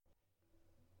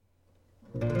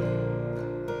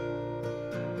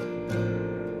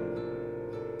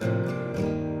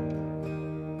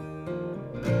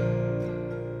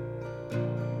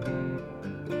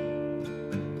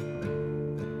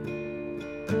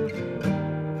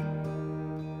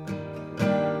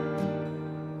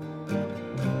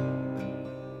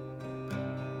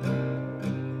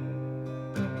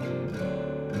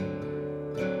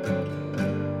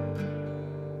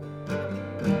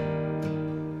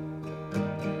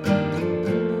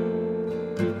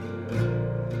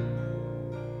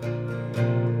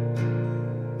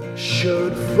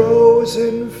Should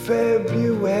frozen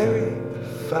February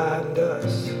find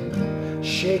us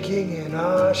shaking in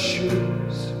our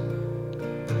shoes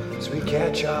as we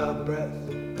catch our breath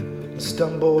and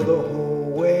stumble the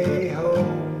whole way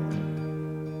home?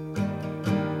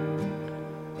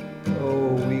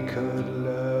 Oh, we could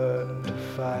learn to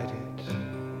fight it,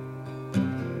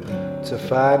 to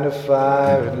find a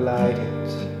fire and light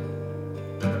it,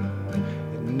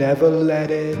 and never let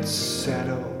it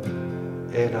settle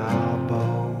in our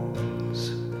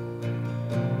bones.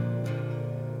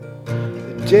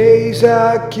 The days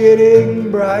are getting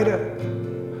brighter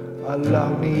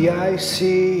along the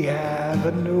icy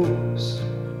avenues,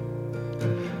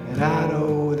 and I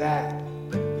know that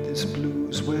this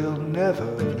blues will never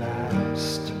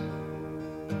last,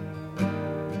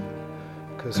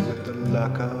 'cause with the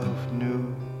luck of new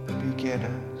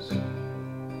beginners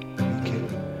we can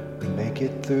make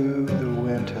it through the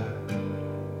winter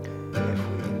if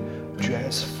we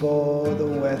dress for the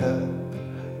weather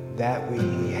that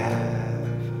we have.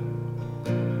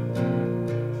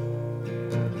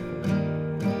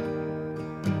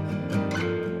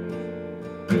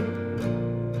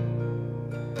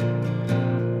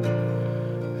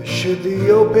 Should the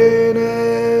open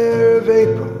air of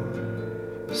April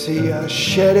see us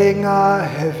shedding our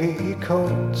heavy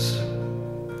coats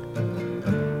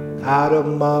out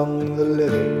among the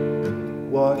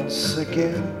living once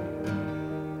again,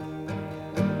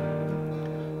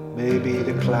 maybe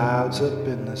the clouds up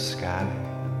in the sky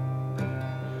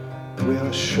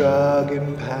will shrug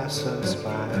and pass us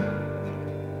by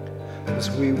as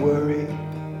we worry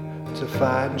to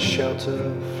find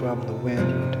shelter from the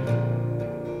wind.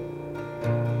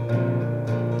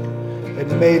 And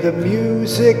may the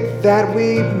music that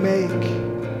we make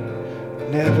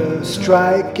never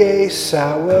strike a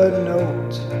sour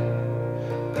note.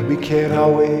 We can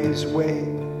always wait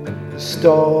the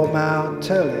storm out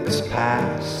till it's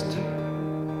past,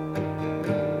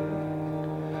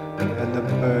 and the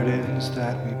burdens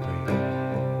that we bring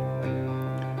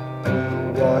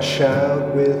will wash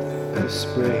out with the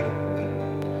spring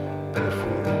if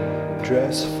we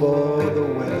dress for the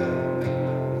weather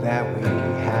that we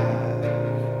have.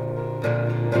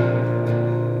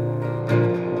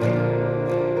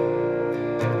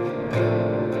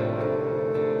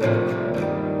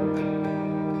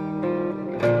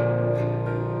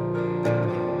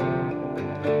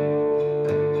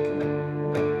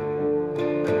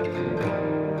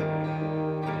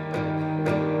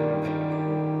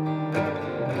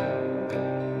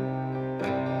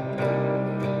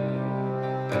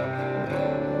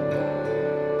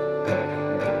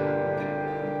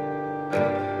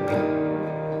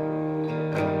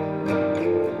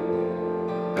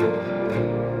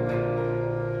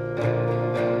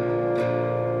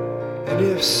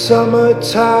 If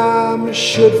summertime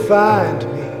should find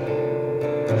me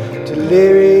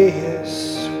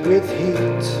delirious with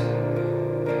heat,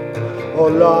 or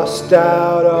lost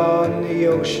out on the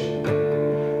ocean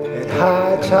at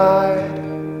high tide,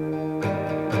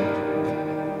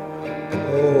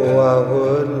 oh, I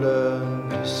would learn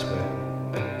to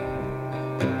swim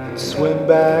and swim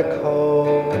back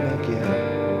home again,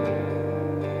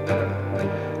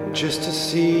 just to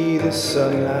see the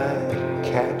sunlight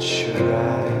catch your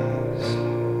eyes.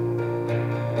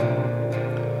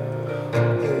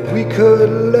 We could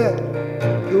let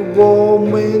the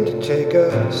warm wind take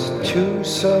us to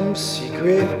some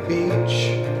secret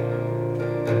beach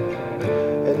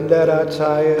and let our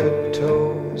tired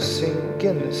toes sink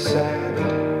in the sand.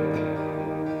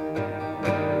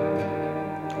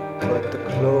 But the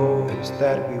clothes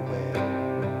that we wear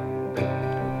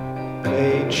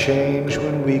may change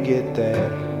when we get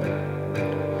there,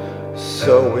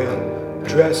 so we'll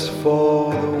dress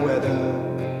for the weather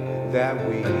that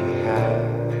we have.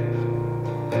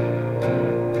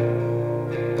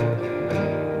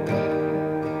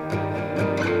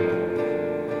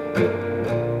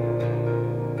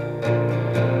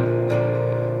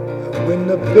 When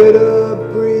the bitter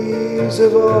breeze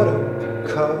of autumn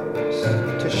comes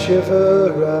to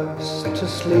shiver us to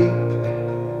sleep,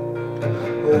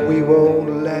 oh, we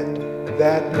won't let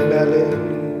that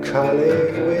melancholy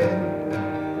win.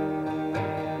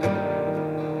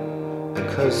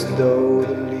 'Cause though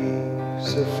the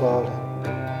leaves are falling,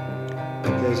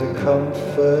 there's a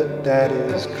comfort that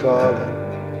is calling,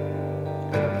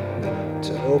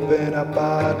 open up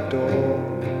our door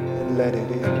and let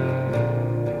it in.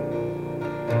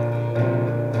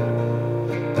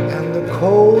 And the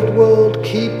cold world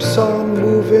keeps on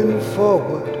moving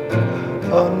forward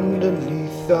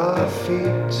underneath our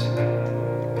feet,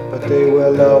 but they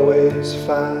will always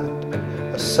find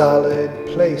a solid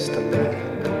place to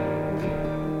land.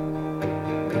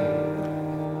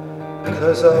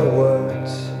 'Cause our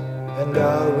words and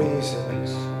our reasons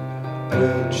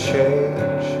will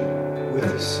change with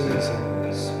the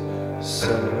seasons,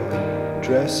 so we'll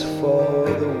dress for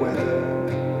the weather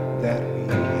that we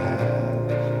have.